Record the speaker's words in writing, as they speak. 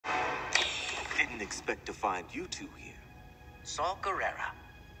didn't expect to find you two here. Saw Gerrera.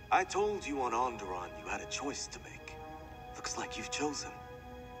 I told you on Onderon you had a choice to make. Looks like you've chosen.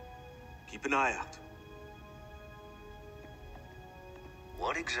 Keep an eye out.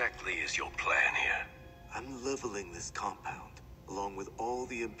 What exactly is your plan here? I'm leveling this compound, along with all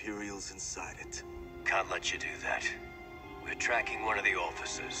the Imperials inside it. Can't let you do that. We're tracking one of the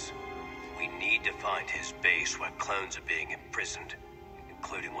officers. We need to find his base where clones are being imprisoned,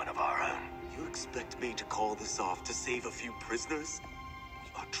 including one of our own. You expect me to call this off to save a few prisoners? We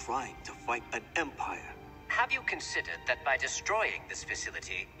are trying to fight an empire. Have you considered that by destroying this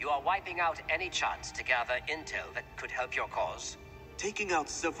facility, you are wiping out any chance to gather intel that could help your cause? Taking out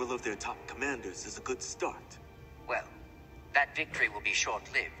several of their top commanders is a good start. Well, that victory will be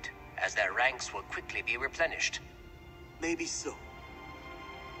short-lived, as their ranks will quickly be replenished. Maybe so.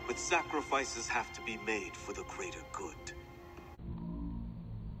 But sacrifices have to be made for the greater good.